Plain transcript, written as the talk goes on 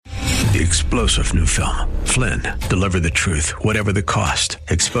The explosive new film, Flynn, deliver the truth, whatever the cost,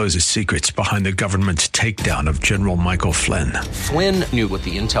 exposes secrets behind the government's takedown of General Michael Flynn. Flynn knew what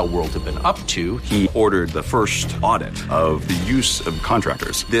the intel world had been up to. He ordered the first audit of the use of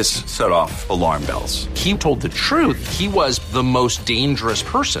contractors. This set off alarm bells. He told the truth. He was the most dangerous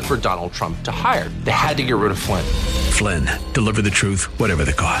person for Donald Trump to hire. They had to get rid of Flynn. Flynn, deliver the truth, whatever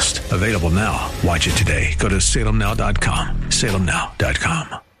the cost. Available now. Watch it today. Go to salemnow.com.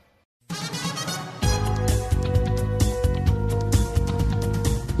 salemnow.com.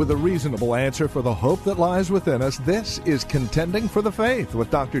 With a reasonable answer for the hope that lies within us, this is Contending for the Faith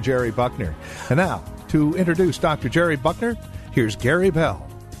with Dr. Jerry Buckner. And now, to introduce Dr. Jerry Buckner, here's Gary Bell.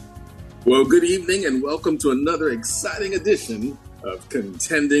 Well, good evening and welcome to another exciting edition of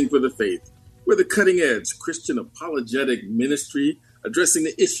Contending for the Faith. We're the cutting-edge Christian apologetic ministry addressing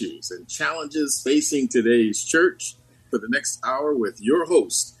the issues and challenges facing today's church. For the next hour with your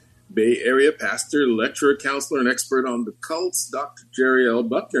host, Bay Area pastor, lecturer, counselor, and expert on the cults, Dr. Jerry L.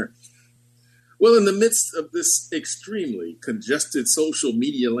 Buckner. Well, in the midst of this extremely congested social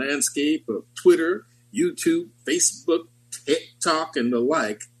media landscape of Twitter, YouTube, Facebook, TikTok, and the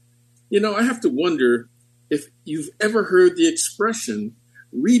like, I have to wonder if you've ever heard the expression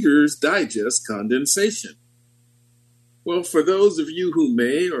Reader's Digest condensation. Well, for those of you who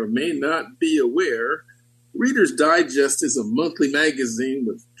may or may not be aware, Reader's Digest is a monthly magazine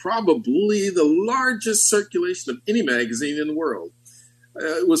with probably the largest circulation of any magazine in the world.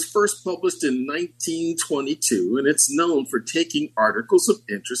 It was first published in 1922, and it's known for taking articles of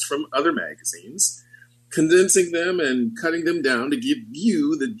interest from other magazines, condensing them and cutting them down to give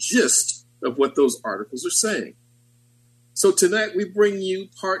you the gist of what those articles are saying. So tonight we bring you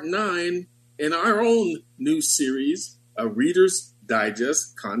part 9 in our own new series, A Reader's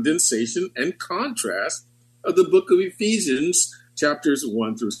Digest Condensation and Contrast of the book of Ephesians, chapters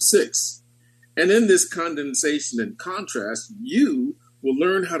 1 through 6. And in this condensation and contrast, you will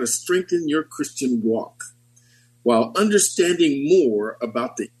learn how to strengthen your Christian walk while understanding more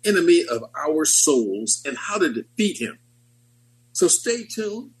about the enemy of our souls and how to defeat him. So stay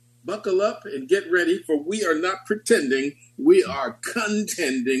tuned, buckle up, and get ready, for we are not pretending, we are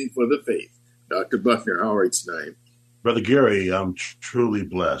contending for the faith. Dr. Buckner, how are you tonight? Brother Gary, I'm truly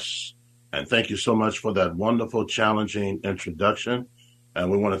blessed. And thank you so much for that wonderful, challenging introduction.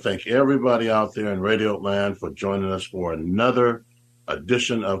 And we want to thank everybody out there in Radio Land for joining us for another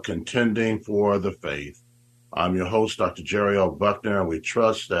edition of Contending for the Faith. I'm your host, Dr. Jerry L. Buckner, and we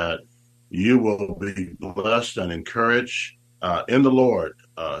trust that you will be blessed and encouraged in the Lord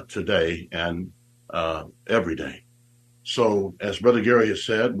today and every day. So, as Brother Gary has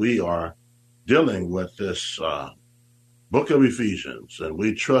said, we are dealing with this book of Ephesians, and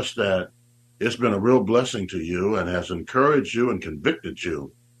we trust that it's been a real blessing to you and has encouraged you and convicted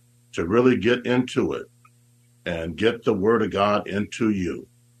you to really get into it and get the Word of God into you.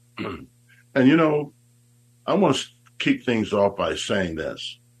 And, I want to kick things off by saying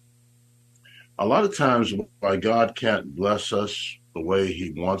this. A lot of times why God can't bless us the way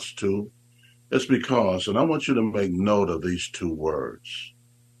he wants to, it's because, and I want you to make note of these two words,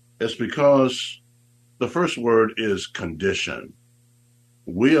 it's because the first word is condition.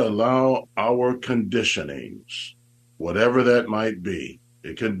 We allow our conditionings, whatever that might be.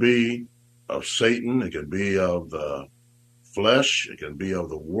 It could be of Satan, it could be of the flesh, it can be of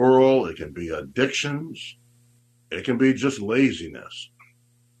the world, it can be addictions, it can be just laziness.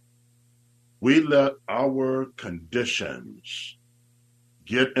 We let our conditions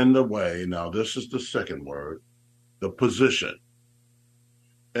get in the way. Now, this is the second word, the position.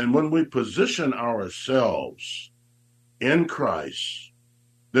 And when we position ourselves in Christ,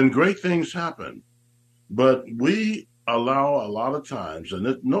 then great things happen. But we allow a lot of times,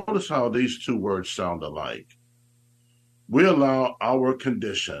 and notice how these two words sound alike. We allow our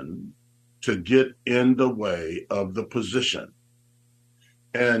condition to get in the way of the position.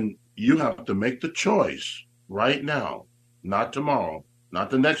 And you have to make the choice right now, not tomorrow,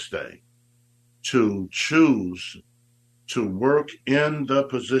 not the next day, to choose to work in the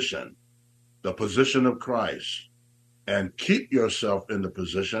position of Christ, and keep yourself in the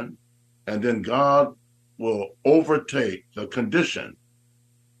position, and then God will overtake the condition.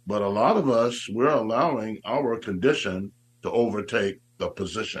 But a lot of us, we're allowing our condition to overtake the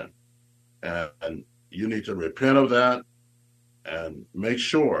position. And you need to repent of that and make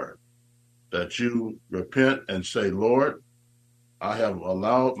sure that you repent and say, Lord, I have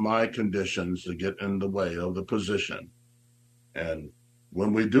allowed my conditions to get in the way of the position. And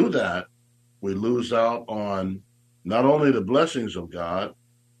when we do that, we lose out on not only the blessings of God,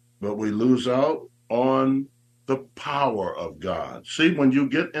 but we lose out on the power of God. See, when you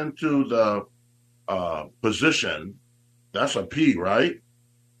get into the position, that's a P, right?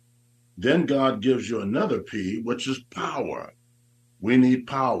 Then God gives you another P, which is power. We need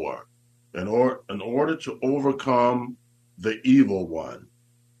power in order to overcome the evil one,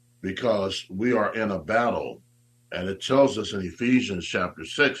 because we are in a battle. And it tells us in Ephesians chapter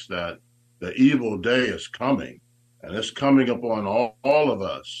 6 that the evil day is coming, and it's coming upon all of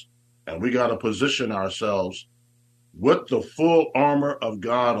us. And we got to position ourselves with the full armor of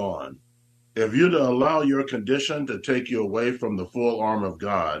God on. If you allow your condition to take you away from the full armor of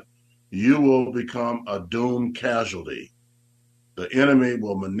God, you will become a doomed casualty. The enemy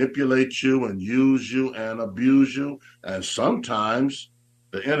will manipulate you and use you and abuse you. And sometimes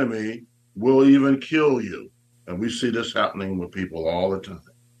the enemy will even kill you. And we see this happening with people all the time.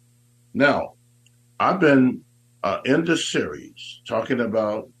 Now, I've been in this series talking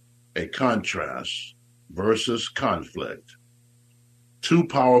about a contrast versus conflict. Two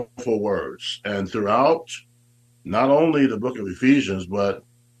powerful words. And throughout not only the book of Ephesians, but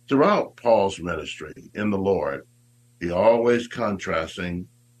throughout Paul's ministry in the Lord, he always contrasting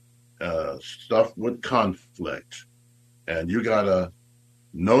stuff with conflict. And you got to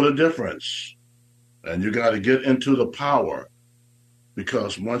know the difference. And you got to get into the power,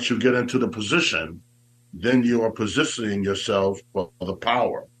 because once you get into the position, then you are positioning yourself for the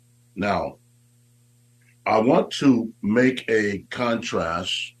power. Now, I want to make a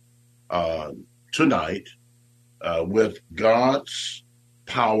contrast tonight with God's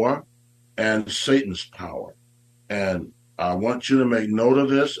power and Satan's power. And I want you to make note of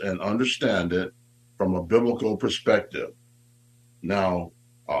this and understand it from a biblical perspective. Now,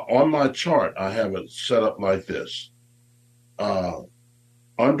 on my chart, I have it set up like this.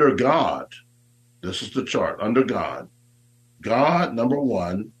 Under God, this is the chart, under God. God, number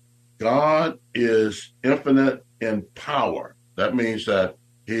one, God is infinite in power. That means that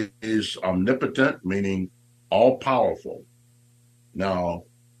he is omnipotent, meaning all-powerful. Now,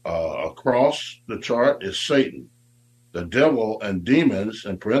 across the chart is Satan. The devil and demons,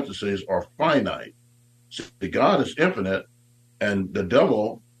 in parentheses, are finite. See, God is infinite, and the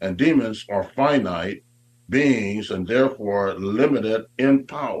devil and demons are finite beings and therefore limited in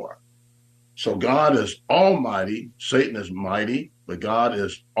power. So God is almighty, Satan is mighty, but God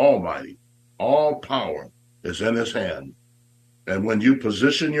is almighty. All power is in his hand. And when you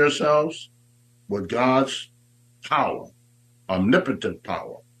position yourselves with God's power, omnipotent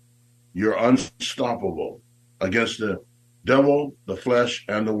power, you're unstoppable against the devil, the flesh,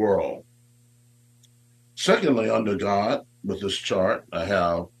 and the world. Secondly, under God, with this chart, I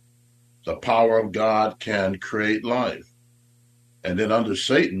have the power of God can create life. And then under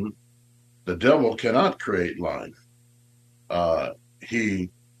Satan, the devil cannot create life. He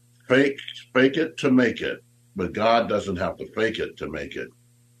fake it to make it, but God doesn't have to fake it to make it.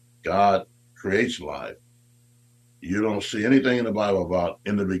 God creates life. You don't see anything in the Bible about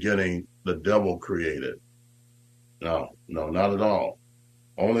in the beginning the devil created. No, not at all.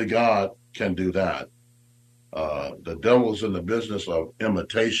 Only God can do that. The devil's in the business of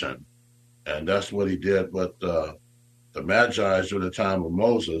imitation, and that's what he did. But the Magi during the time of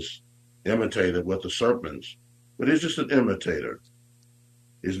Moses imitated with the serpents, but he's just an imitator.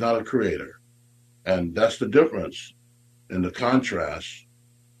 He's not a creator. And that's the difference in the contrast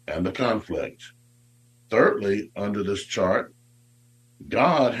and the conflict. Thirdly, under this chart,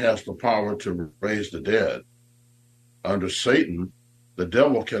 God has the power to raise the dead. Under Satan, the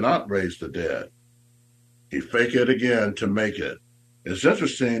devil cannot raise the dead. He fake it again to make it. It's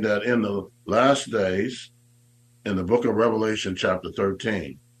interesting that in the last days, in the book of Revelation, chapter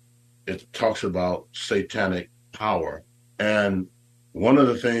 13, it talks about satanic power. And one of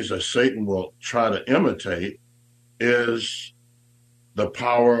the things that Satan will try to imitate is the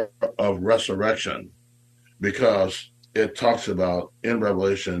power of resurrection, because it talks about in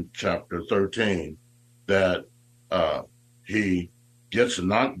Revelation chapter 13 that he gets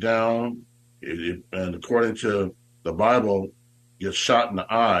knocked down, and according to the Bible, gets shot in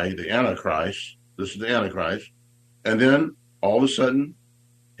the eye, the Antichrist. This is the Antichrist. And then all of a sudden,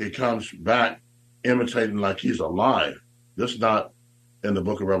 he comes back imitating like he's alive. This is not in the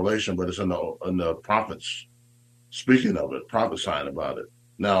book of Revelation, but it's in the prophets speaking of it, prophesying about it.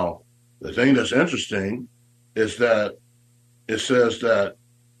 Now, the thing that's interesting is that it says that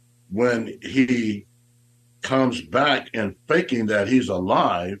when he comes back and faking that he's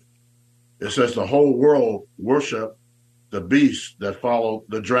alive, it says the whole world worship the beast that followed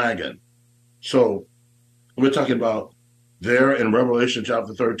the dragon. So we're talking about there in Revelation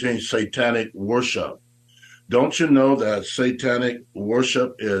chapter 13, satanic worship. Don't you know that satanic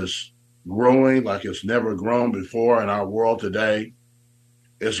worship is growing like it's never grown before in our world today.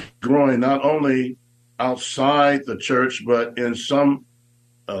 It's growing not only outside the church, but in some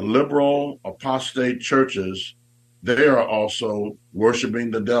liberal apostate churches, they are also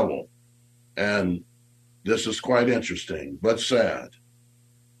worshiping the devil. And this is quite interesting, but sad.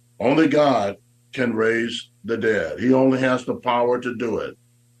 Only God can raise the dead. He only has the power to do it.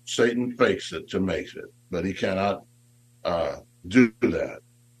 Satan fakes it to make it, but he cannot do that.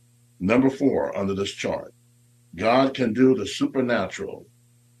 Number 4 under this chart, God can do the supernatural.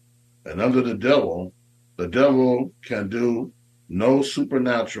 And under the devil can do no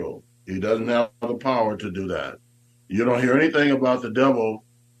supernatural. He doesn't have the power to do that. You don't hear anything about the devil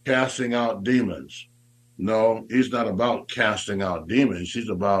casting out demons. No, he's not about casting out demons. He's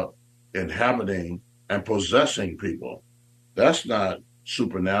about inhabiting and possessing people. That's not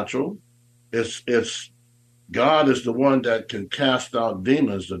supernatural. It's God is the one that can cast out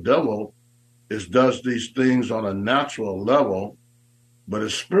demons. The devil does these things on a natural level, but a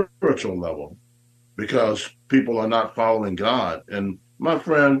spiritual level, because people are not following God. And my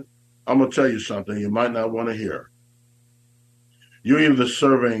friend, I'm going to tell you something you might not want to hear. You're either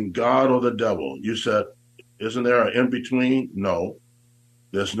serving God or the devil. You said, isn't there an in-between? No,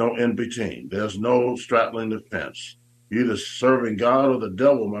 there's no in-between. There's no straddling the fence. You're either serving God or the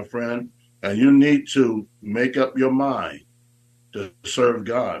devil, my friend, and you need to make up your mind to serve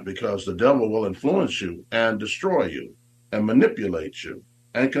God, because the devil will influence you and destroy you and manipulate you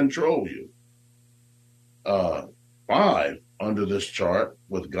and control you. 5 under this chart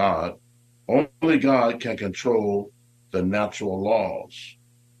with God, only God can control the natural laws.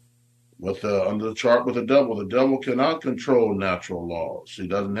 Under the chart with the devil cannot control natural laws. He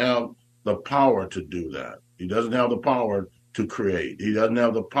doesn't have the power to do that. He doesn't have the power to create. He doesn't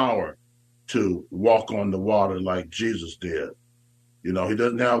have the power to walk on the water like Jesus did. He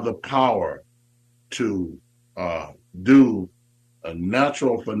doesn't have the power to do a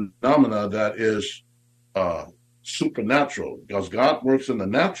natural phenomena that is supernatural, because God works in the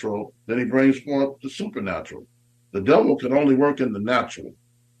natural, then he brings forth the supernatural. The devil can only work in the natural.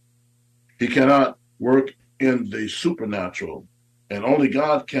 He cannot work in the supernatural, and only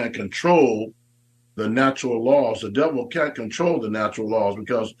God can control the natural laws. The devil can't control the natural laws,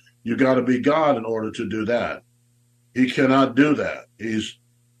 because you got to be God in order to do that. He cannot do that. He's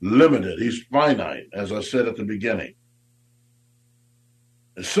limited. He's finite, as I said at the beginning.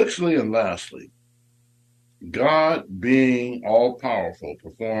 And sixthly and lastly, God, being all-powerful,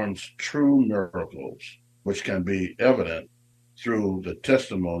 performs true miracles, which can be evident through the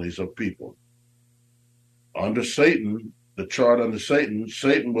testimonies of people. Under Satan, the chart under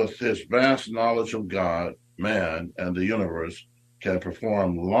Satan, with his vast knowledge of God, man, and the universe, can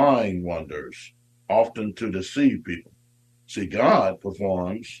perform lying wonders, often to deceive people. See, God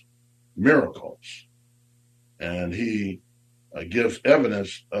performs miracles, and he gives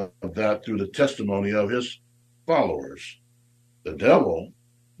evidence of that through the testimony of his followers. The devil,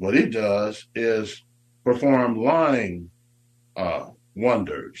 what he does is perform lying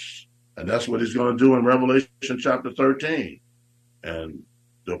wonders, and that's what he's going to do in Revelation chapter 13. And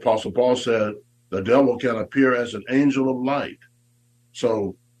the Apostle Paul said the devil can appear as an angel of light.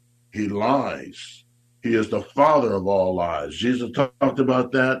 So he lies. He is the father of all lies. Jesus talked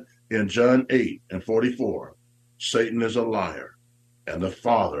about that in John 8:44. Satan is a liar and the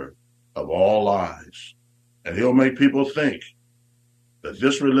father of all lies. And he'll make people think that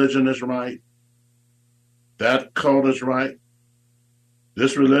this religion is right, that cult is right,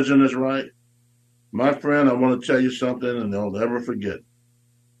 this religion is right. My friend, I want to tell you something, and they'll never forget.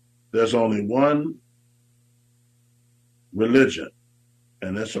 There's only one religion,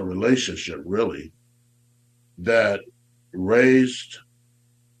 and it's a relationship, really, that raised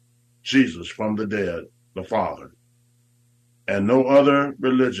Jesus from the dead, the Father. And no other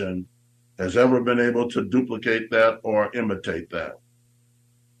religion has ever been able to duplicate that or imitate that.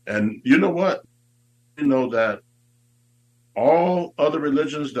 And you know what? You know that all other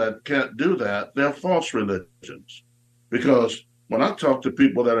religions that can't do that, they're false religions. Because when I talk to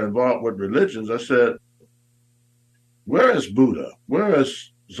people that are involved with religions, I said, where is Buddha? Where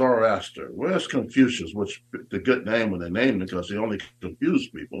is Zoroaster? Where is Confucius, which is a good name when they named it because they only confuse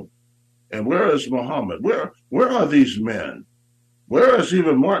people. And where is Muhammad? Where are these men? Where is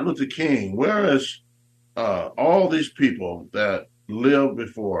even Martin Luther King? Where is all these people that lived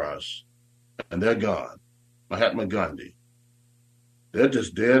before us? And they're gone. Mahatma Gandhi. They're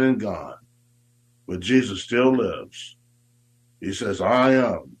just dead and gone. But Jesus still lives. He says, I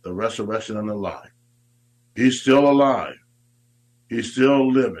am the resurrection and the life. He's still alive. He's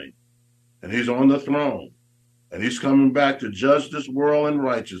still living. And he's on the throne. And he's coming back to judge this world in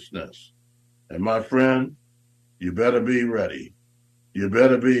righteousness. And my friend, you better be ready. You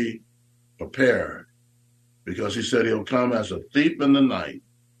better be prepared, because he said he'll come as a thief in the night.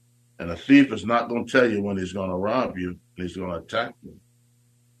 And a thief is not going to tell you when he's going to rob you. He's going to attack you.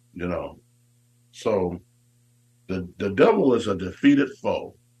 You know, so the devil is a defeated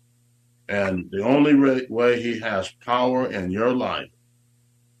foe. And the only way he has power in your life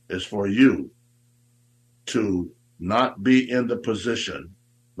is for you to not be in the position,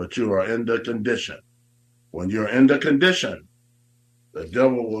 but you are in the condition. When you're in the condition, the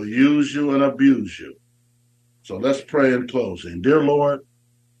devil will use you and abuse you. So let's pray in closing. Dear Lord,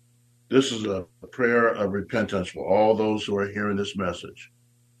 this is a prayer of repentance for all those who are hearing this message.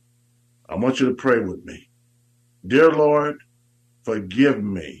 I want you to pray with me. Dear Lord, forgive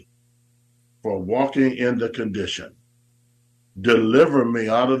me for walking in the condition. Deliver me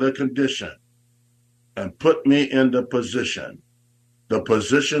out of the condition and put me in the position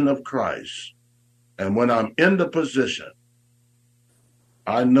of Christ. And when I'm in the position,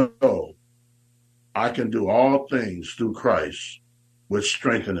 I know I can do all things through Christ, which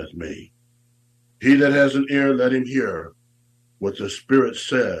strengtheneth me. He that has an ear, let him hear what the Spirit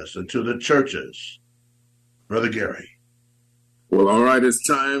says unto the churches. Brother Gary. Well, all right, it's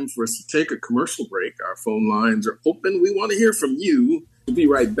time for us to take a commercial break. Our phone lines are open. We want to hear from you. We'll be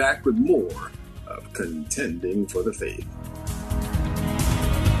right back with more of Contending for the Faith.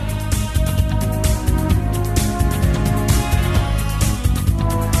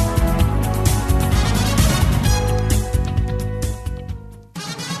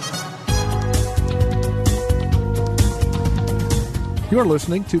 You're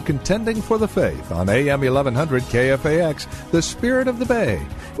listening to Contending for the Faith on AM 1100 KFAX, the Spirit of the Bay.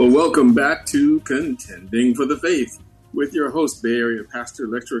 Well, welcome back to Contending for the Faith with your host, Bay Area pastor,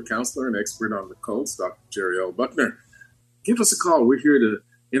 lecturer, counselor, and expert on the cults, Dr. Jerry L. Buckner. Give us a call. We're here to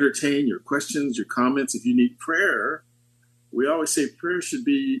entertain your questions, your comments. If you need prayer, we always say prayer should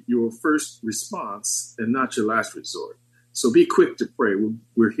be your first response and not your last resort. So be quick to pray.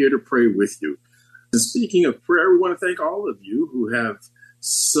 We're here to pray with you. And speaking of prayer, we want to thank all of you who have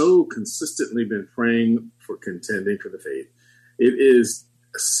so consistently been praying for Contending for the Faith. It is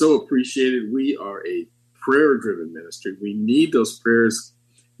so appreciated. We are a prayer-driven ministry. We need those prayers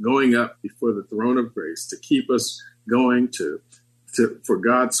going up before the throne of grace to keep us going, for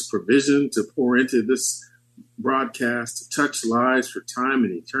God's provision to pour into this broadcast, to touch lives for time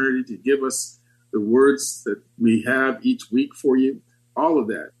and eternity, to give us the words that we have each week for you. All of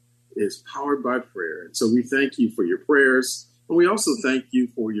that is powered by prayer. And so we thank you for your prayers. And we also thank you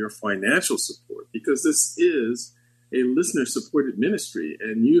for your financial support, because this is a listener-supported ministry,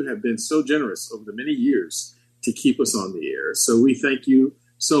 and you have been so generous over the many years to keep us on the air. So we thank you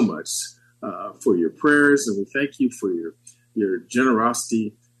so much for your prayers, and we thank you for your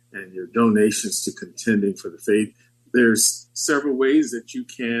generosity and your donations to Contending for the Faith. There's several ways that you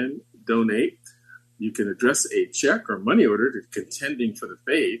can donate. You can address a check or money order to Contending for the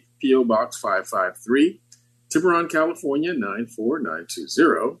Faith, P.O. Box 553, Tiburon, California,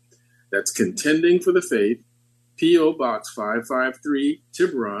 94920. That's Contending for the Faith, P.O. Box 553,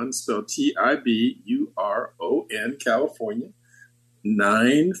 Tiburon, spelled Tiburon, California,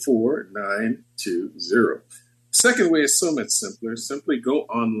 94920. Second way is so much simpler. Simply go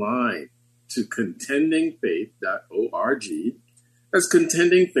online to contendingfaith.org. That's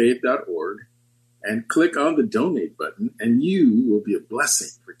contendingfaith.org. And click on the donate button, and you will be a blessing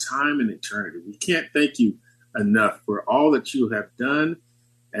for time and eternity. We can't thank you enough for all that you have done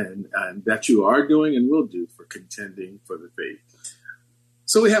and that you are doing and will do for Contending for the Faith.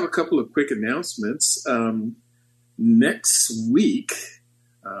 So we have a couple of quick announcements. Next week,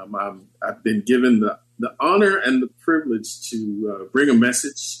 I've been given the honor and the privilege to bring a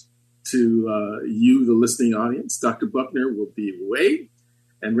message to you, the listening audience. Dr. Buckner will be away,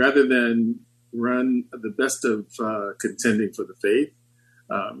 and rather than run the best of Contending for the Faith,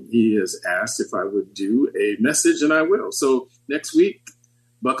 he has asked if I would do a message, and I will. So next week,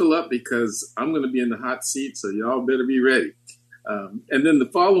 buckle up, because I'm going to be in the hot seat, so y'all better be ready. And then the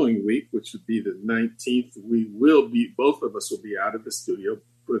following week, which would be the 19th, both of us will be out of the studio,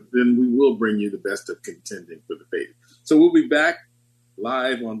 but then we will bring you the best of Contending for the Faith. So we'll be back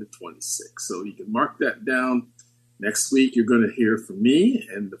live on the 26th. So you can mark that down. Next week, you're going to hear from me,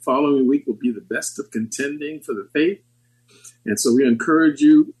 and the following week will be the best of Contending for the Faith. And so we encourage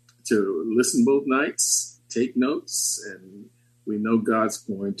you to listen both nights, take notes, and we know God's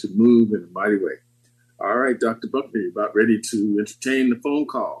going to move in a mighty way. All right, Dr. Buckner, you're about ready to entertain the phone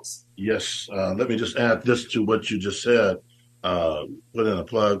calls. Yes. Let me just add this to what you just said. Put in a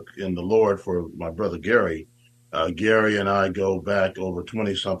plug in the Lord for my brother Gary. Gary and I go back over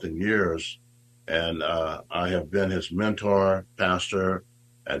 20-something years. and I have been his mentor, pastor,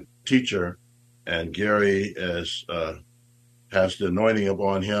 and teacher. And Gary has the anointing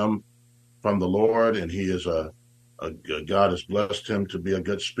upon him from the Lord, and he is God has blessed him to be a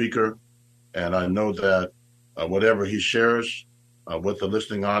good speaker. And I know that whatever he shares with the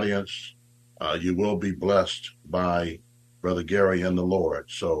listening audience, you will be blessed by Brother Gary and the Lord.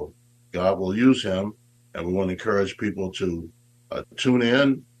 So God will use him, and we want to encourage people to tune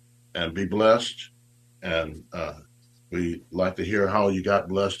in and be blessed. And we like to hear how you got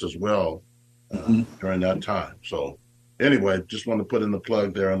blessed as well during that time. So anyway, just want to put in the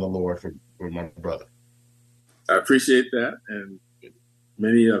plug there in the Lord for my brother. I appreciate that. And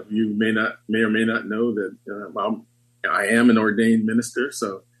many of you may or may not know that I am an ordained minister.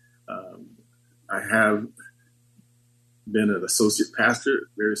 So I have been an associate pastor at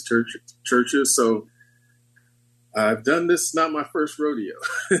various churches. So I've done this, not my first rodeo.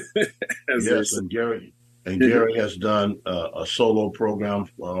 Yes, and Gary has done a solo program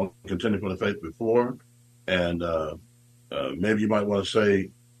on Contending for the Faith before. And maybe you might want to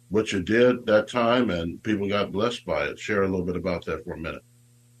say what you did that time and people got blessed by it. Share a little bit about that for a minute.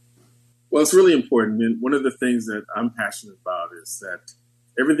 Well, it's really important. And one of the things that I'm passionate about is that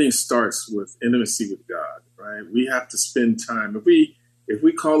everything starts with intimacy with God, right? We have to spend time. If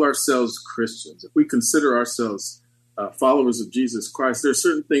we call ourselves Christians, if we consider ourselves followers of Jesus Christ, there are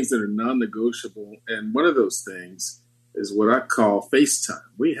certain things that are non-negotiable. And one of those things is what I call FaceTime.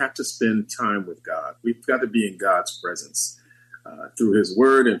 We have to spend time with God. We've got to be in God's presence through his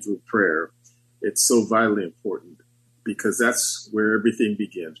word and through prayer. It's so vitally important because that's where everything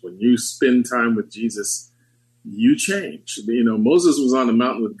begins. When you spend time with Jesus, you change. You know, Moses was on the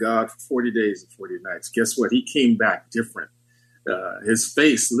mountain with God for 40 days and 40 nights. Guess what? He came back different. His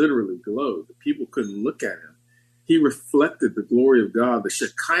face literally glowed. The people couldn't look at him. He reflected the glory of God. The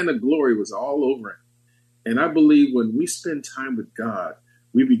Shekinah glory was all over him. And I believe when we spend time with God,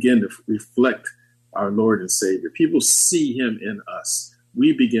 we begin to reflect our Lord and Savior. People see him in us.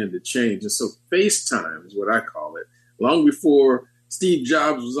 We begin to change. And so FaceTime is what I call it. Long before Steve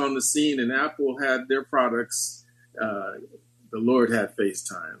Jobs was on the scene and Apple had their products, the Lord had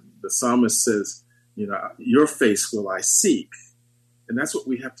FaceTime. The psalmist says, you know, your face will I seek. And that's what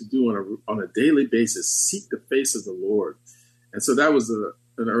we have to do on a daily basis, seek the face of the Lord. And so that was an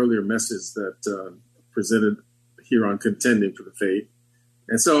earlier message that presented here on Contending for the Faith.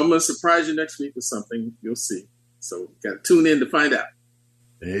 And so I'm going to surprise you next week with something. You'll see. So got to tune in to find out.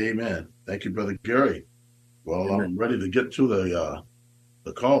 Amen. Thank you, Brother Gary. Well, Amen. I'm ready to get to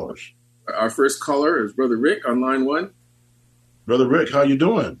the callers. Our first caller is Brother Rick on line 1. Brother Rick, how you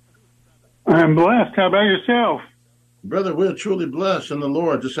doing? I'm blessed. How about yourself? Brother, we're truly blessed in the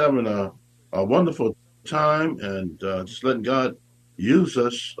Lord, just having a wonderful time and just letting God use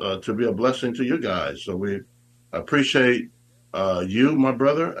us to be a blessing to you guys. So we appreciate you, my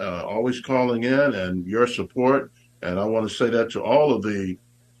brother, always calling in and your support. And I want to say that to all of the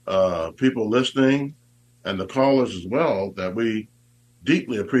people listening and the callers as well, that we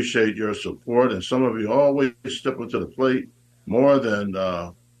deeply appreciate your support. And some of you always step up to the plate more than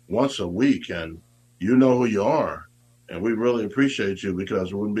once a week. And you know who you are. And we really appreciate you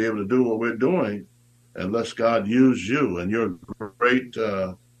because we wouldn't be able to do what we're doing unless God used you. And you're a great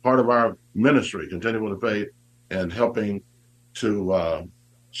part of our ministry, Continuing with the Faith, and helping to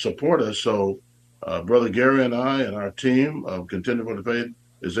support us. So Brother Gary and I and our team of Continuing with the Faith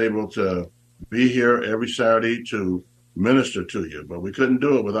is able to be here every Saturday to minister to you. But we couldn't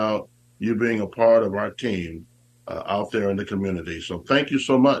do it without you being a part of our team out there in the community. So thank you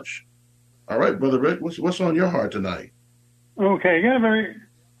so much. All right, Brother Rick, what's on your heart tonight? Okay,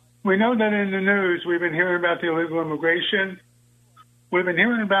 we know that in the news we've been hearing about the illegal immigration. We've been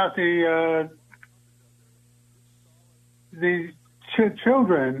hearing about the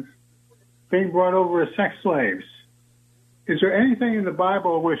children being brought over as sex slaves. Is there anything in the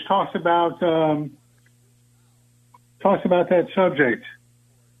Bible which talks about that subject?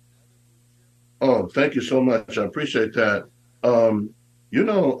 Oh, thank you so much. I appreciate that.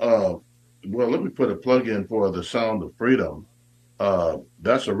 Well, let me put a plug in for The Sound of Freedom.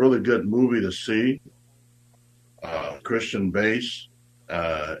 That's a really good movie to see, Christian base.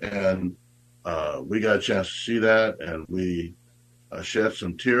 And we got a chance to see that, and we shed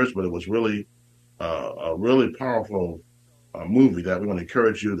some tears, but it was really a really powerful movie that we want to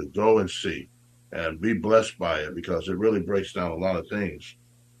encourage you to go and see and be blessed by it because it really breaks down a lot of things.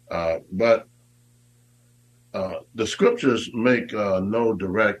 But the scriptures make no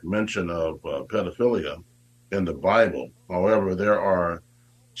direct mention of pedophilia in the Bible. However, there are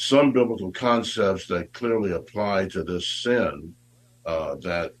some biblical concepts that clearly apply to this sin.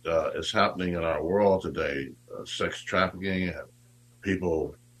 that is happening in our world today, sex trafficking and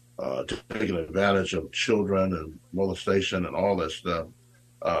people taking advantage of children and molestation and all that stuff.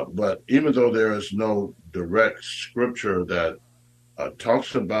 But even though there is no direct scripture that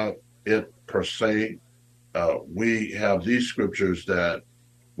talks about it per se, we have these scriptures that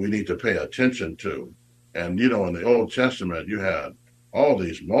we need to pay attention to. And, in the Old Testament, you had all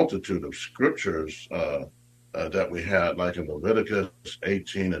these multitude of scriptures that we had, like in Leviticus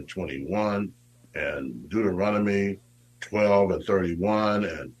 18 and 21, and Deuteronomy 12 and 31,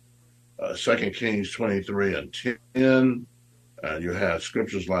 and 2 Kings 23 and 10. And you had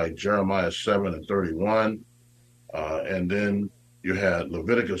scriptures like Jeremiah 7 and 31. And then you had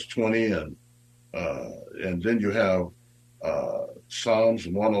Leviticus 20, and then you have Psalms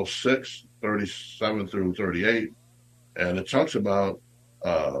 106, 37 through 38. And it talks about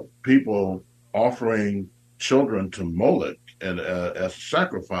people offering children to Moloch and as a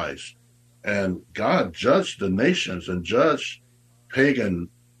sacrifice. And God judged the nations and judged pagan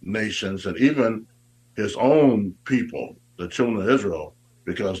nations and even his own people, the children of Israel,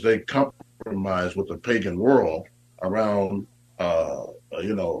 because they compromised with the pagan world around,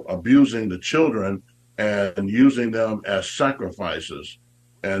 abusing the children and using them as sacrifices.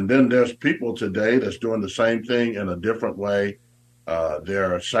 And then there's people today that's doing the same thing in a different way.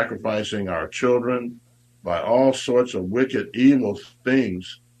 They're sacrificing our children by all sorts of wicked, evil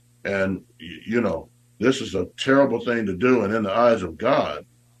things. And, this is a terrible thing to do. And in the eyes of God,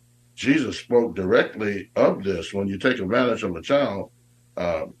 Jesus spoke directly of this. When you take advantage of a child,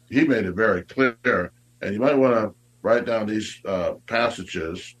 he made it very clear. And you might want to write down these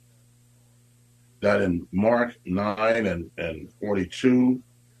passages that in Mark 9 and 42,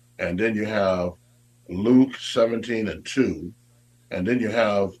 and then you have Luke 17 and 2, and then you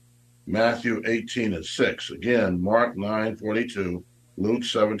have Matthew 18 and 6. Again, Mark 9, 42, Luke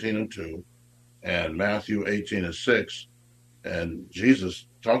 17 and 2, and Matthew 18 and 6. And Jesus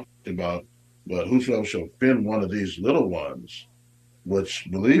talked about, but whosoever shall offend one of these little ones, which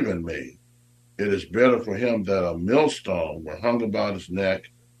believe in me, it is better for him that a millstone were hung about his neck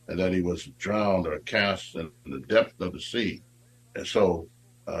and that he was drowned or cast in the depth of the sea. And so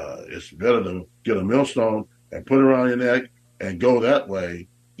it's better to get a millstone and put it around your neck and go that way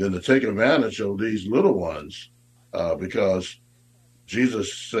than to take advantage of these little ones, because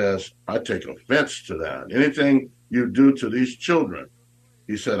Jesus says, I take offense to that. Anything you do to these children,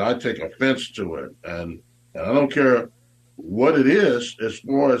 he said, I take offense to it. And I don't care what it is as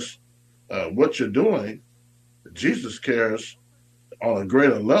far as what you're doing. Jesus cares on a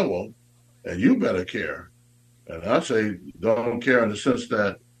greater level, and you better care. And I say don't care in the sense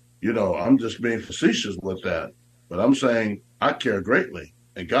that, I'm just being facetious with that. But I'm saying I care greatly,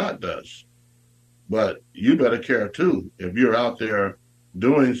 and God does. But you better care too if you're out there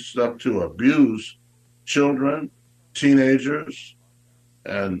doing stuff to abuse children, teenagers,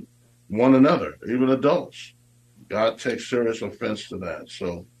 and one another, even adults. God takes serious offense to that.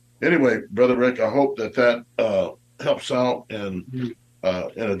 So anyway, Brother Rick, I hope that helps out in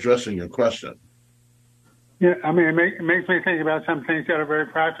addressing your question. Yeah, I mean, it makes me think about some things that are very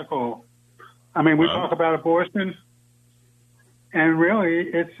practical. I mean, we talk about abortion, and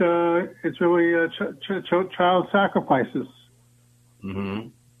really, it's really child sacrifices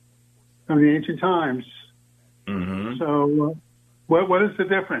from the ancient times. Mm-hmm. So, what is the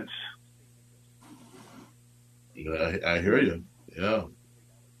difference? I hear you.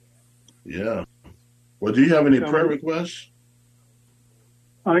 Yeah. Well, do you have any prayer requests?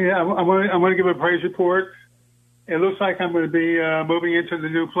 Oh yeah, I'm going to give a praise report. It looks like I'm going to be moving into the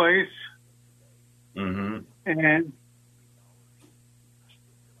new place, and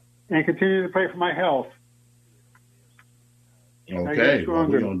continue to pray for my health. Okay, well,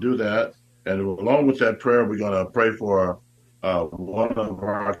 we're going to do that, and along with that prayer, we're going to pray for one of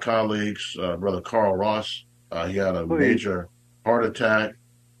our colleagues, Brother Carl Ross. He had a major heart attack,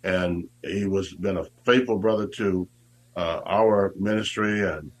 and he was been a faithful brother to our ministry.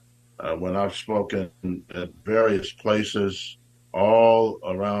 And when I've spoken at various places all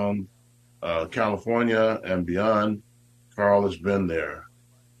around California and beyond, Carl has been there.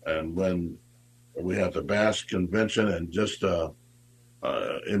 And when we had the Basque Convention and just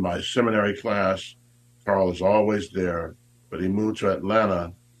in my seminary class, Carl is always there. But he moved to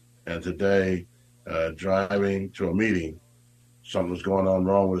Atlanta, and today, driving to a meeting, something was going on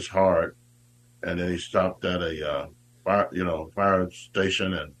wrong with his heart, and then he stopped at a fire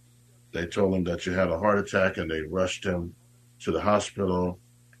station, and they told him that you had a heart attack, and they rushed him to the hospital,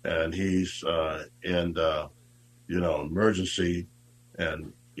 and he's in emergency,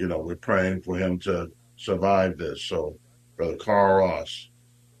 and we're praying for him to survive this. So Brother Carl Ross.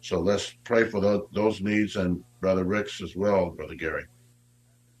 So let's pray for those needs and Brother Rick's as well, Brother Gary.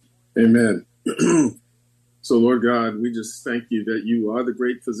 Amen. So, Lord God, we just thank you that you are the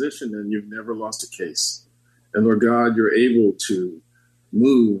great physician and you've never lost a case. And Lord God, you're able to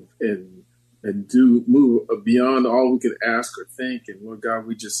move and move beyond all we could ask or think. And Lord God,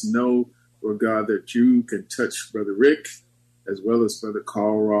 we just know, Lord God, that you can touch Brother Rick as well as Brother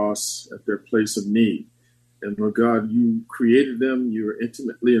Carl Ross at their place of need. And Lord God, you created them. You are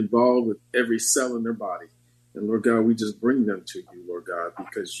intimately involved with every cell in their body. And Lord God, we just bring them to you, Lord God,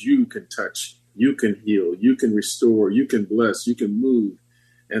 because you can touch, you can heal, you can restore, you can bless, you can move.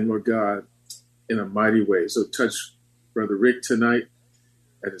 And Lord God, in a mighty way. So touch Brother Rick tonight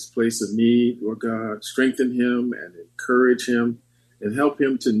at his place of need, Lord God. Strengthen him and encourage him and help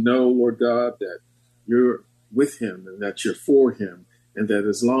him to know, Lord God, that you're with him and that you're for him. And that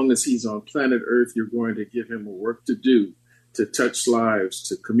as long as he's on planet Earth, you're going to give him a work to do, to touch lives,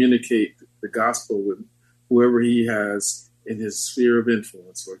 to communicate the gospel with whoever he has in his sphere of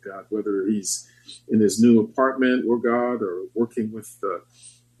influence, Lord God, whether he's in his new apartment, Lord God, or working with the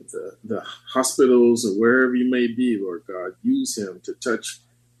hospitals or wherever you may be, Lord God. Use him to touch,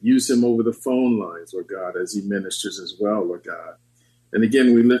 use him over the phone lines, Lord God, as he ministers as well, Lord God. And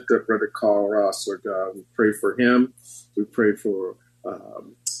again, we lift up Brother Carl Ross, Lord God. We pray for him. We pray for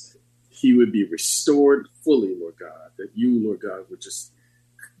he would be restored fully, Lord God, that you, Lord God, would just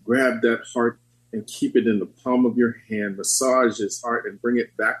grab that heart and keep it in the palm of your hand, massage his heart and bring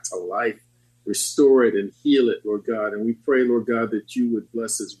it back to life, restore it and heal it, Lord God. And we pray, Lord God, that you would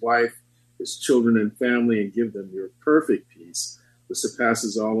bless his wife, his children and family and give them your perfect peace, which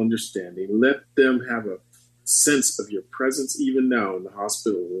surpasses all understanding. Let them have a sense of your presence even now in the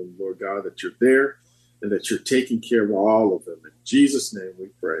hospital room, Lord God, that you're there and that you're taking care of all of them. In Jesus' name we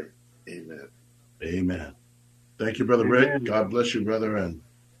pray. Amen. Amen. Thank you, Brother Rick. God bless you, brother, and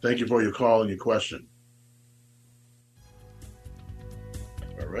thank you for your call and your question.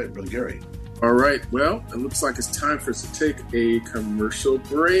 All right, Brother Gary. All right. Well, it looks like it's time for us to take a commercial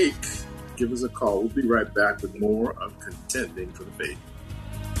break. Give us a call. We'll be right back with more of Contending for the Faith.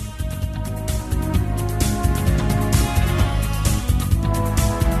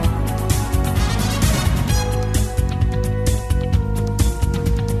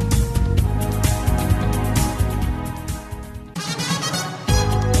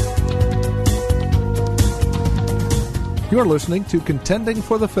 You're listening to Contending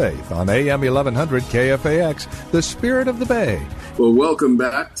for the Faith on AM 1100 KFAX, the Spirit of the Bay. Well, welcome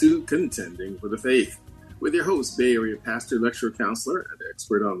back to Contending for the Faith with your host, Bay Area pastor, lecturer, counselor, and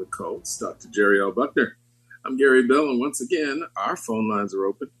expert on the cults, Dr. Jerry L. Buckner. I'm Gary Bell, and once again, our phone lines are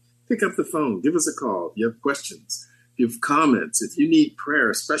open. Pick up the phone. Give us a call if you have questions, if you have comments, if you need prayer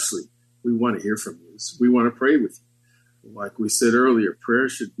especially. We want to hear from you. We want to pray with you. Like we said earlier, prayer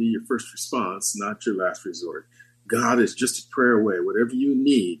should be your first response, not your last resort. God is just a prayer away. Whatever you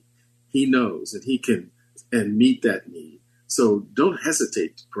need, he knows, and he can and meet that need. So don't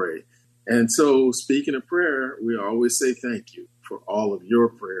hesitate to pray. And so speaking of prayer, we always say thank you for all of your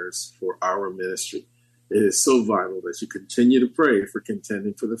prayers for our ministry. It is so vital that you continue to pray for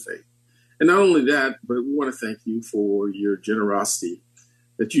Contending for the Faith. And not only that, but we want to thank you for your generosity,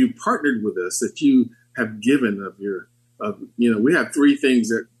 that you partnered with us, that you have given of your, we have three things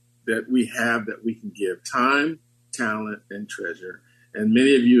that we have that we can give: time, talent, and treasure. And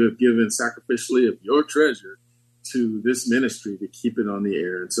many of you have given sacrificially of your treasure to this ministry to keep it on the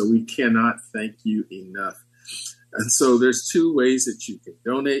air. And so we cannot thank you enough. And so there's two ways that you can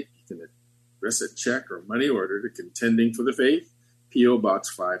donate. You can address a check or money order to Contending for the Faith, P.O. Box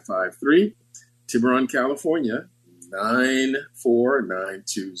 553, Tiburon, California,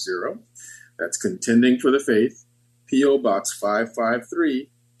 94920. That's Contending for the Faith, P.O. Box 553,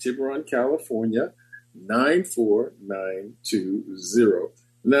 Tiburon, California, 94920.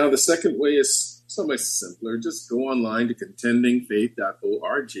 Now, the second way is so much simpler. Just go online to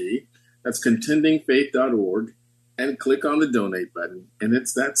contendingfaith.org. That's contendingfaith.org and click on the donate button. And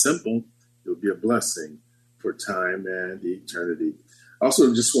it's that simple. You'll be a blessing for time and eternity.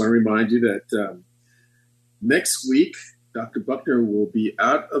 Also, just want to remind you that next week, Dr. Buckner will be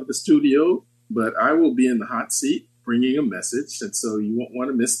out of the studio, but I will be in the hot seat bringing a message. And so you won't want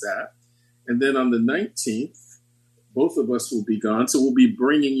to miss that. And then on the 19th, both of us will be gone. So we'll be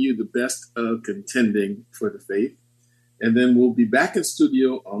bringing you the best of Contending for the Faith. And then we'll be back in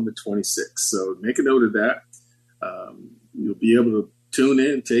studio on the 26th. So make a note of that. You'll be able to tune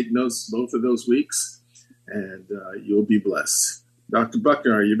in, take notes both of those weeks, and you'll be blessed. Dr.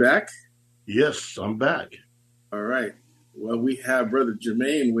 Buckner, are you back? Yes, I'm back. All right. Well, we have Brother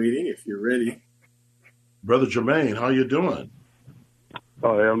Jermaine waiting if you're ready. Brother Jermaine, how you doing?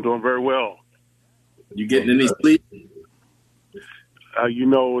 Oh, yeah, I'm doing very well. You getting any sleep?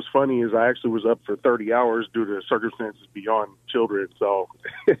 What's funny is I actually was up for 30 hours due to circumstances beyond children. So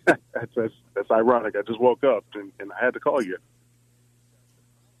that's ironic. I just woke up and I had to call you.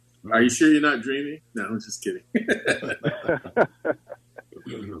 Are you sure you're not dreaming? No, I'm just kidding.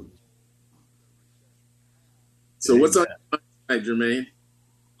 So what's on your mind tonight, Jermaine?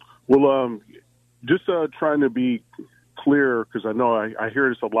 Well, just trying to be clear, because I know I hear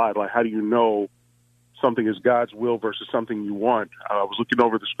this a lot. Like, how do you know something is God's will versus something you want? I was looking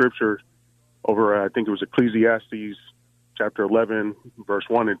over the scripture over, I think it was Ecclesiastes chapter 11, verse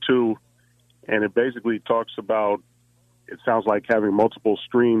 1 and 2. And it basically talks about, it sounds like having multiple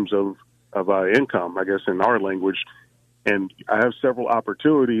streams of income, I guess, in our language. And I have several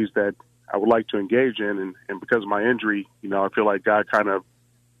opportunities that I would like to engage in. And because of my injury, I feel like God kind of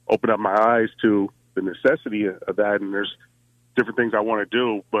opened up my eyes to the necessity of that. And there's different things I want to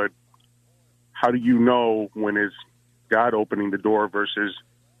do. But how do you know when it's God opening the door versus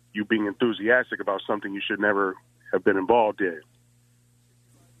you being enthusiastic about something you should never have been involved in?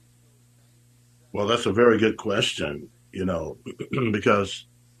 Well, that's a very good question, because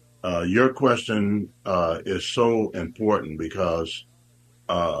your question is so important because,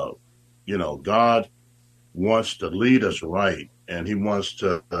 God wants to lead us right, and he wants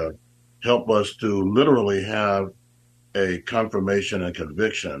to help us to literally have a confirmation and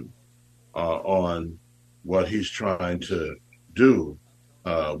conviction on what he's trying to do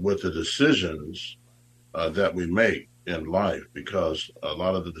with the decisions that we make in life, because a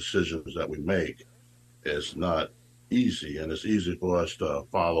lot of the decisions that we make is not easy, and it's easy for us to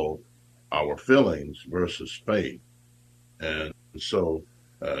follow our feelings versus faith. And so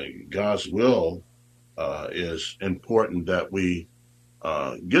God's will is important that we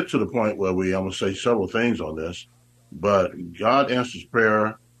get to the point where I'm going to say several things on this, but God answers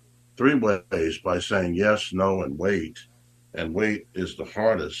prayer three ways: by saying yes, no, and wait. And wait is the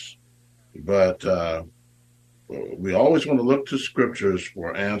hardest. But we always want to look to scriptures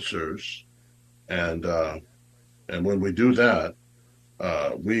for answers. And when we do that,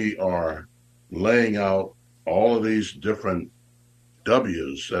 we are laying out all of these different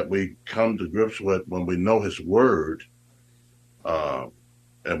W's that we come to grips with when we know his word, and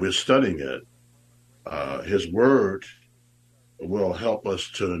we're studying it. His word will help us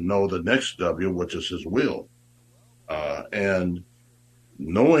to know the next W, which is his will. And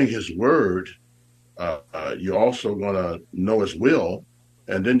knowing his word, you're also going to know his will,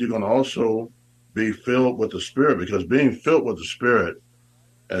 and then you're going to also be filled with the Spirit, because being filled with the Spirit,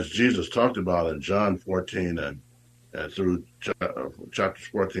 as Jesus talked about in John 14 and through chapters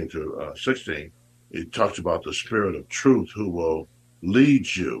 14 to 16, he talks about the Spirit of truth who will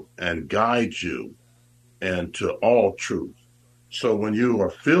lead you and guide you and to all truth. So when you are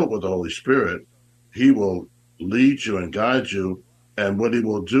filled with the Holy Spirit, he will lead you and guide you, and what he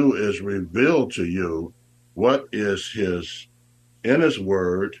will do is reveal to you what is in his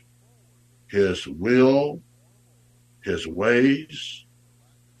word, his will, his ways,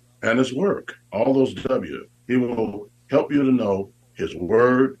 and his work. All those W. He will help you to know his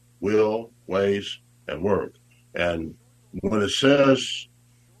word, will, ways, and work. And when it says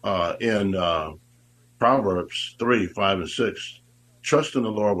in Proverbs 3, 5, and 6, trust in the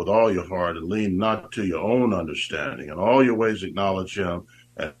Lord with all your heart and lean not to your own understanding. In all your ways acknowledge him,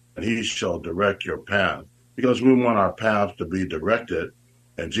 and he shall direct your path. Because we want our path to be directed.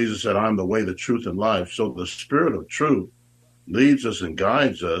 And Jesus said, I'm the way, the truth, and life. So the Spirit of truth leads us and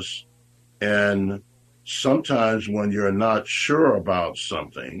guides us. And sometimes when you're not sure about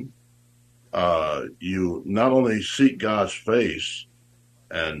something, you not only seek God's face,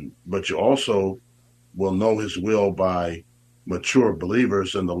 but you also will know his will by mature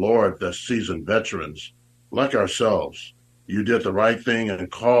believers in the Lord, that's seasoned veterans like ourselves. You did the right thing in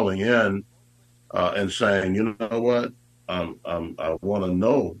calling in and saying, you know what, I want to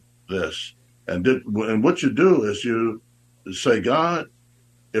know this. And what you do is you say, God,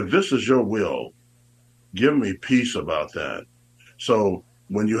 if this is your will, give me peace about that. So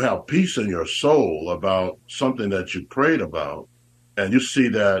when you have peace in your soul about something that you prayed about, and you see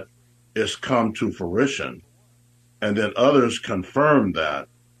that it's come to fruition, and then others confirm that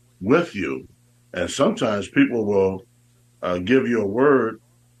with you, and sometimes people will give you a word,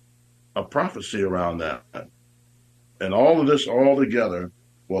 a prophecy around that. And all of this all together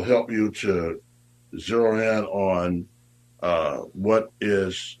will help you to zero in on what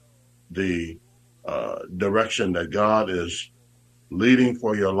is the direction that God is leading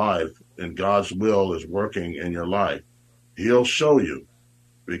for your life, and God's will is working in your life. He'll show you,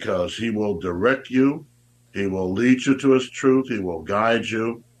 because he will direct you He will lead you to his truth. He will guide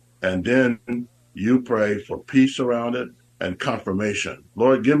you. And then you pray for peace around it and confirmation.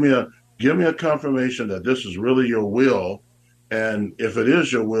 Lord, give me a confirmation that this is really your will. And if it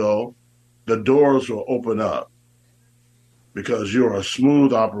is your will, the doors will open up because you're a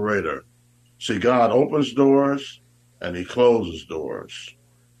smooth operator. See, God opens doors and he closes doors.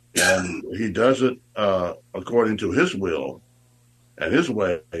 And he does it according to his will and his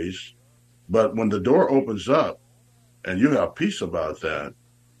ways. But when the door opens up and you have peace about that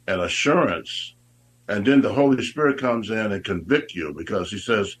and assurance, and then the Holy Spirit comes in and convict you, because he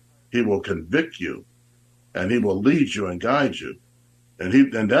says he will convict you and he will lead you and guide you.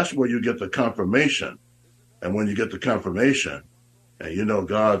 And that's where you get the confirmation. And when you get the confirmation and you know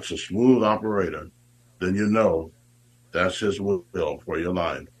God's a smooth operator, then you know that's his will for your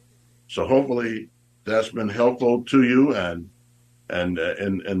life. So hopefully that's been helpful to you and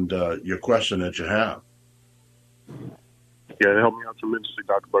your question that you have. Yeah, it helped me out tremendously,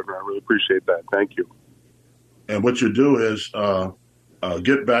 Dr. Buckner. I really appreciate that. Thank you. And what you do is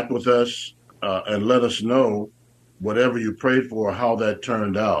get back with us and let us know whatever you prayed for, how that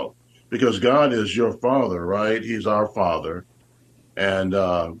turned out. Because God is your Father, right? He's our Father. And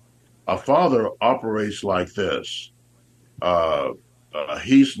a Father operates like this.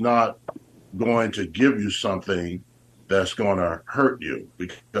 He's not going to give you something that's going to hurt you.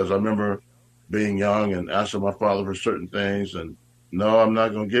 Because I remember being young and asking my father for certain things, and no, I'm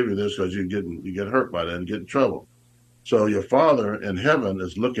not going to give you this because you get hurt by that and get in trouble. So your Father in heaven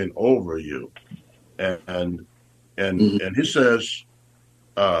is looking over you, and he says,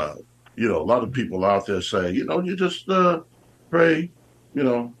 a lot of people out there say, you just pray,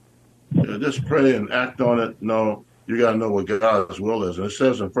 just pray and act on it. No, you got to know what God's will is, and it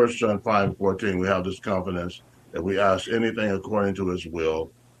says in 1 John 5:14, we have this confidence that we ask anything according to his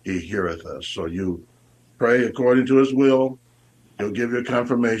will, he heareth us. So you pray according to his will. He'll give you a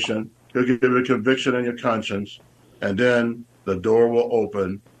confirmation. He'll give you a conviction in your conscience. And then the door will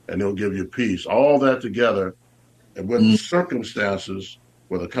open and he'll give you peace. All that together and with circumstances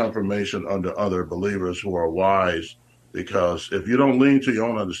with a confirmation under other believers who are wise. Because if you don't lean to your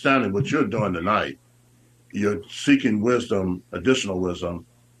own understanding, what you're doing tonight, you're seeking wisdom, additional wisdom,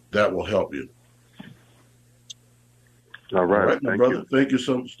 that will help you. All right, my brother. Thank you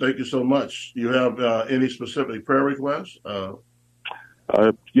so much. You have any specific prayer requests?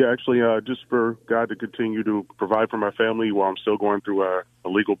 Just for God to continue to provide for my family while I'm still going through a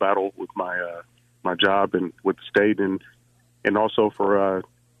legal battle with my job and with the state, and also for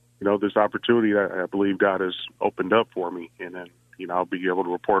this opportunity that I believe God has opened up for me, and then I'll be able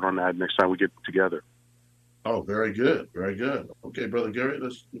to report on that next time we get together. Oh, very good, very good. Okay, Brother Gary,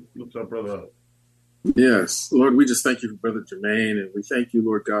 let's look up Brother up. Yes, Lord, we just thank you for Brother Jermaine, and we thank you,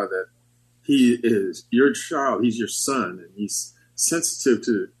 Lord God, that he is your child, he's your son, and he's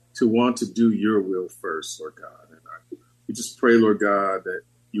sensitive to want to do your will first, Lord God. And we just pray, Lord God, that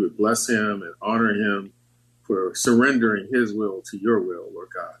you would bless him and honor him for surrendering his will to your will, Lord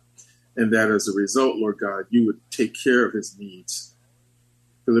God. And that as a result, Lord God, you would take care of his needs.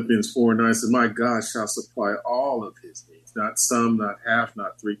 Philippians 4:9 says, my God shall supply all of his needs, not some, not half,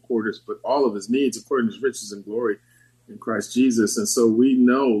 not 3/4, but all of his needs according to his riches and glory in Christ Jesus. And so we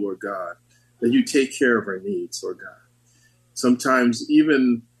know, Lord God, that you take care of our needs, Lord God. Sometimes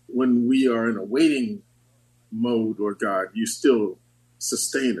even when we are in a waiting mode, Lord God, you still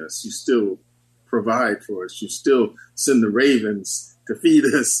sustain us. You still provide for us. You still send the ravens to feed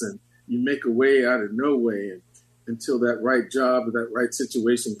us, and you make a way out of no way until that right job or that right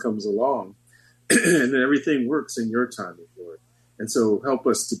situation comes along. And then everything works in your timing, Lord. And so help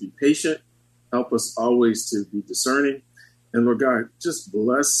us to be patient. Help us always to be discerning. And Lord God, just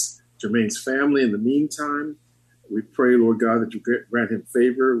bless Jermaine's family in the meantime. We pray, Lord God, that you grant him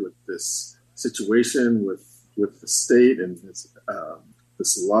favor with this situation, with the state and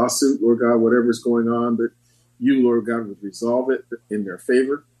this lawsuit, Lord God, whatever's going on, that you, Lord God, would resolve it in their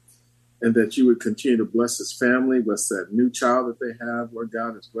favor, and that you would continue to bless his family, bless that new child that they have, Lord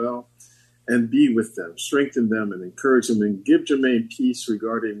God, as well, and be with them, strengthen them, and encourage them, and give Jermaine peace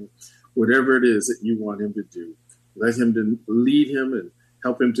regarding whatever it is that you want him to do. Let him to lead him and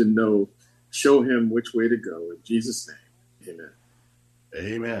help him to know, show him which way to go. In Jesus' name, amen.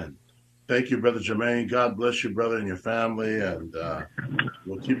 Amen. Thank you, Brother Jermaine. God bless you, brother, and your family, and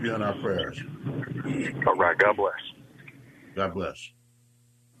we'll keep you in our prayers. All right. God bless. God bless.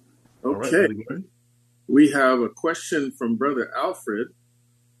 Okay. Right, we have a question from Brother Alfred.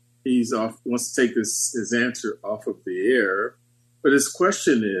 He's wants to take his answer off of the air, but his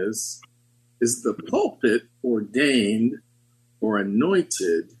question is the pulpit ordained or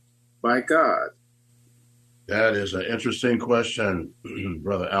anointed by God? That is an interesting question,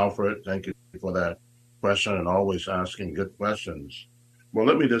 Brother Alfred. Thank you for that question and always asking good questions. Well,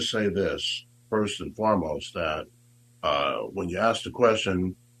 let me just say this first and foremost, that when you ask the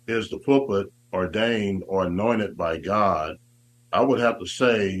question, is the pulpit ordained or anointed by God? I would have to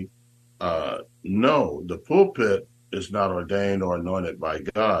say, no, the pulpit is not ordained or anointed by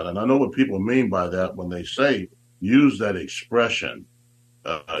God. And I know what people mean by that when they say, use that expression,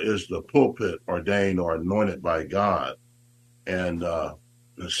 is the pulpit ordained or anointed by God? And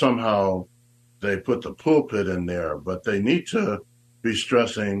somehow they put the pulpit in there, but they need to be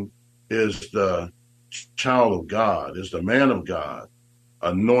stressing, is the child of God, is the man of God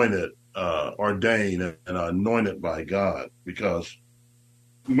anointed, ordained, and anointed by God? Because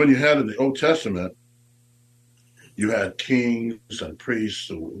when you had in the Old Testament, you had kings and priests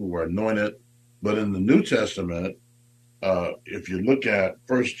who were anointed. But in the New Testament, if you look at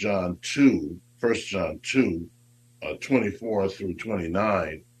 1 John 2, 24 through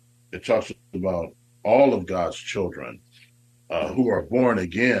 29, it talks about all of God's children who are born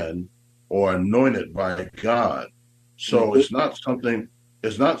again or anointed by God. So it's not something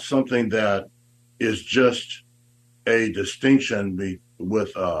that is just a distinction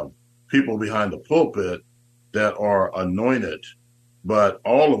with people behind the pulpit that are anointed, but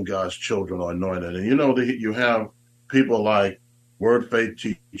all of God's children are anointed. And you have people like word faith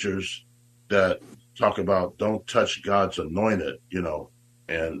teachers that talk about don't touch God's anointed,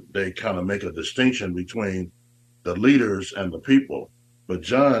 and they kind of make a distinction between the leaders and the people. But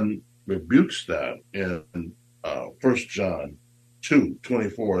John rebukes that in 1 John 2,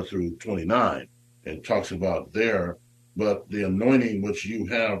 24 through 29, and talks about but the anointing which you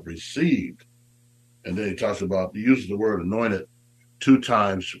have received. And then he uses the word anointed 2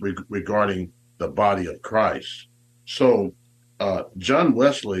 times regarding the body of Christ. So John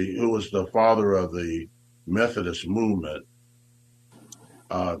Wesley, who was the father of the Methodist movement,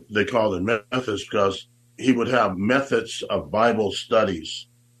 they called it Methodist because he would have methods of Bible studies,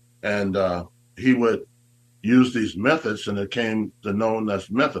 and he would use these methods, and it came to known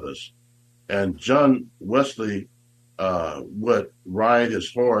as Methodist. And John Wesley would ride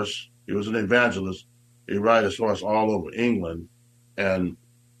his horse. He was an evangelist. He'd ride his horse all over England. And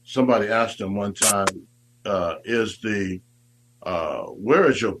somebody asked him one time, where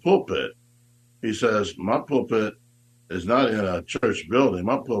is your pulpit? He says, my pulpit is not in a church building.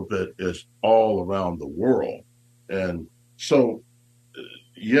 My pulpit is all around the world. And so,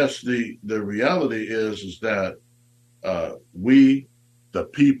 yes, the reality is that we, the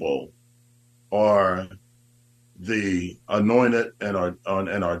people, are the anointed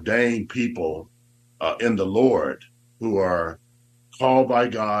and ordained people in the Lord, who are called by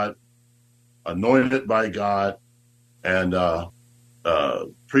God, anointed by God, and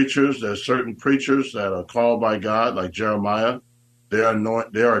preachers. There's certain preachers that are called by God, like Jeremiah. They're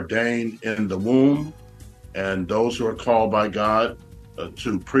ordained in the womb, and those who are called by God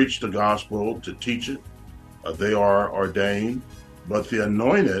to preach the gospel, to teach it, they are ordained. But the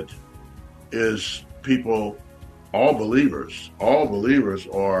anointed is people, all believers. All believers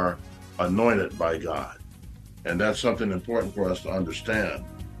are anointed by God. And that's something important for us to understand.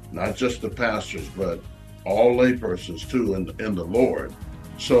 Not just the pastors, but all laypersons too in the Lord.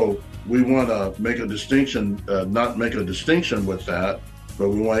 So we want to make a distinction, not make a distinction with that, but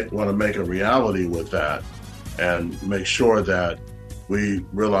we want to make a reality with that, and make sure that we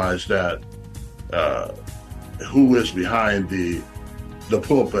realize that who is behind the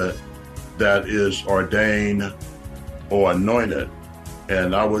pulpit that is ordained or anointed.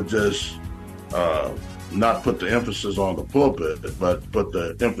 And I would just not put the emphasis on the pulpit, but put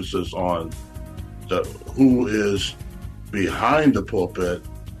the emphasis on who is behind the pulpit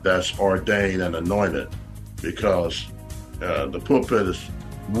that's ordained and anointed, because the pulpit is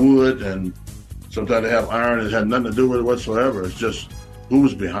wood, and sometimes they have iron. It has nothing to do with it whatsoever. It's just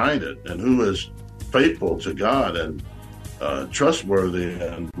who's behind it and who is faithful to God and trustworthy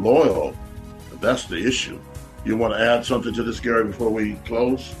and loyal. That's the issue. You want to add something to this, Gary, before we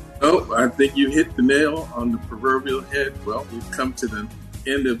close? Oh, I think you hit the nail on the proverbial head. Well, we've come to the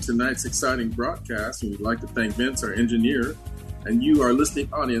end of tonight's exciting broadcast, and we'd like to thank Vince, our engineer, and you, our listening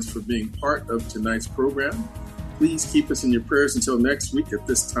audience, for being part of tonight's program. Please keep us in your prayers until next week at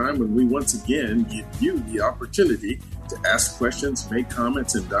this time, when we once again give you the opportunity to ask questions, make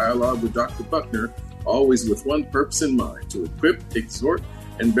comments, and dialogue with Dr. Buckner, always with one purpose in mind: to equip, exhort,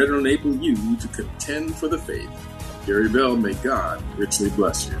 and better enable you to contend for the faith. Gary Bell, may God richly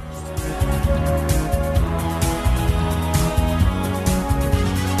bless you.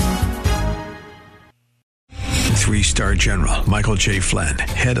 3-star general Michael J. Flynn,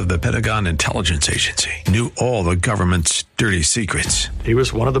 head of the Pentagon Intelligence Agency, knew all the government's dirty secrets. He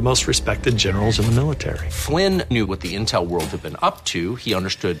was one of the most respected generals in the military. Flynn knew what the intel world had been up to. He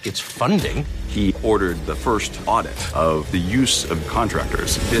understood its funding. He ordered the first audit of the use of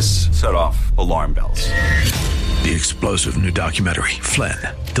contractors. This set off alarm bells. The explosive new documentary, Flynn,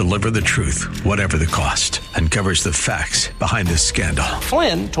 Deliver the Truth, Whatever the Cost, uncovers the facts behind this scandal.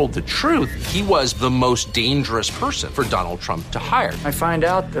 Flynn told the truth. He was the most dangerous person for Donald Trump to hire. I find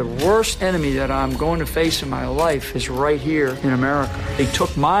out the worst enemy that I'm going to face in my life is right here in America. They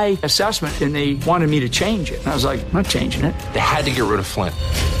took my assessment and they wanted me to change it. And I was like, I'm not changing it. They had to get rid of Flynn.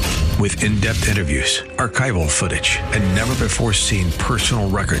 With in-depth interviews, archival footage, and never-before-seen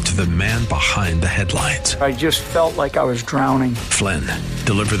personal records of the man behind the headlines. I just felt like I was drowning. Flynn,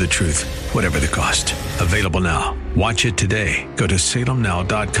 Deliver the Truth, Whatever the Cost. Available now. Watch it today. Go to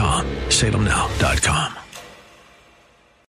salemnow.com. salemnow.com.